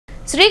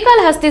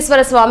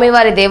శ్రీకాళహస్తీశ్వర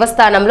స్వామివారి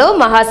దేవస్థానంలో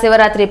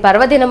మహాశివరాత్రి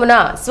పర్వదినమున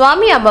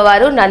స్వామి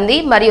అమ్మవారు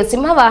నంది మరియు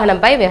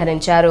సింహవాహనంపై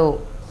విహరించారు.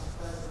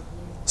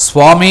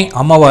 స్వామి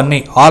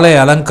అమ్మవారిని ఆలయ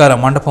అలంకార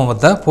మండపం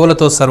వద్ద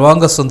పూలతో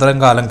సర్వాంగ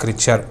సుందరంగా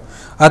అలంకరించారు.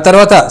 ఆ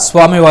తర్వాత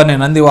స్వామివారిని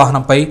నంది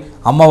వాహనంపై,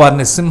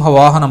 అమ్మవారిని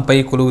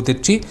సింహవాహనంపై కొలువు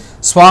తెచ్చి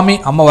స్వామి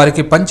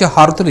అమ్మవారికి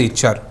పంచహారతులు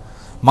ఇచ్చారు.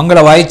 మంగళ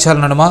వాయిద్యాల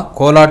నడుమ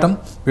కోలాటం,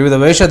 వివిధ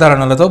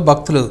వేషధారణలతో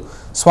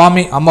భక్తులు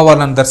స్వామి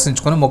అమ్మవార్లను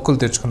దర్శించుకుని మొక్కులు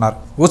తెచ్చుకున్నారు.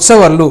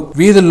 ఉత్సవాలు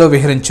వీధుల్లో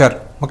విహరించారు.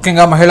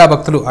 ముఖ్యంగా మహిళా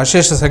భక్తులు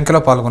అశేష సంఖ్యలో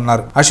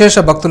పాల్గొన్నారు. అశేష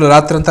భక్తులు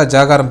రాత్రంతా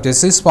జాగారం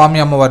చేసి స్వామి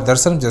అమ్మవారి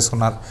దర్శనం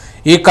చేసుకున్నారు.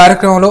 ఈ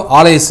కార్యక్రమంలో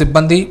ఆలయ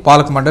సిబ్బంది,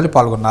 పాలక మండలి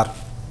పాల్గొన్నారు.